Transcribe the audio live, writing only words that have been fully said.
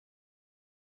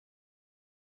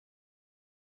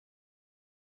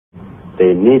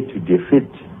they need to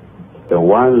defeat the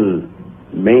one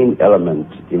main element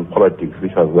in politics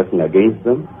which was working against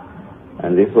them,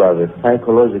 and this was a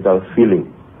psychological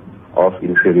feeling of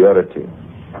inferiority.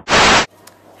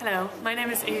 Hello, my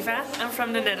name is Eva. I'm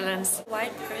from the Netherlands.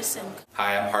 White person.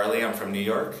 Hi, I'm Harley. I'm from New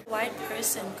York. White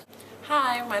person.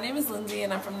 Hi, my name is Lindsay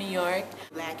and I'm from New York.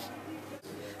 Black.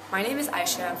 My name is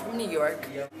Aisha. I'm from New York.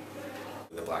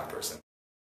 The black person.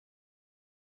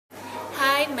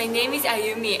 Hi, my name is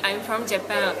Ayumi. I'm from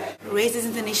Japan. Race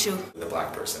isn't an issue. The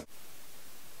black person.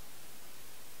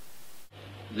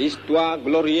 L'histoire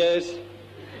glorieuse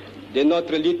de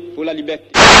notre lutte pour la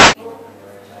liberté.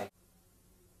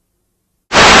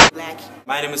 Black.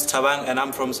 My name is Tabang and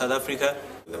I'm from South Africa.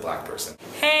 The black person.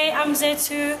 Hey, I'm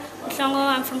Zetu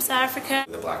Mhlongo. I'm from South Africa.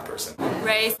 The black person.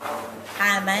 Race.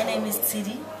 Hi, my name is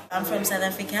Tidi. I'm from South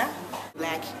Africa.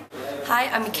 Black. Hi,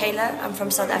 I'm Michaela. I'm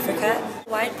from South Africa.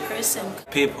 White person.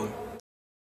 People.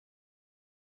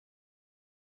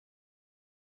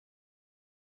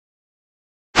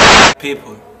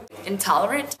 People.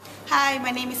 Intolerant. Hi,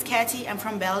 my name is Cathy. I'm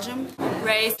from Belgium.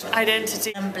 Race.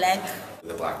 Identity. I'm black.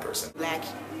 The black person. Black.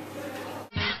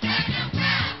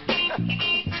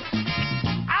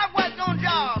 I worked on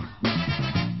jobs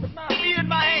with my feet in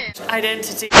my hands.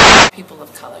 Identity. People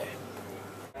of color.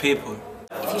 People.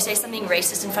 If you say something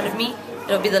racist in front of me,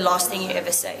 it'll be the last thing you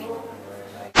ever say.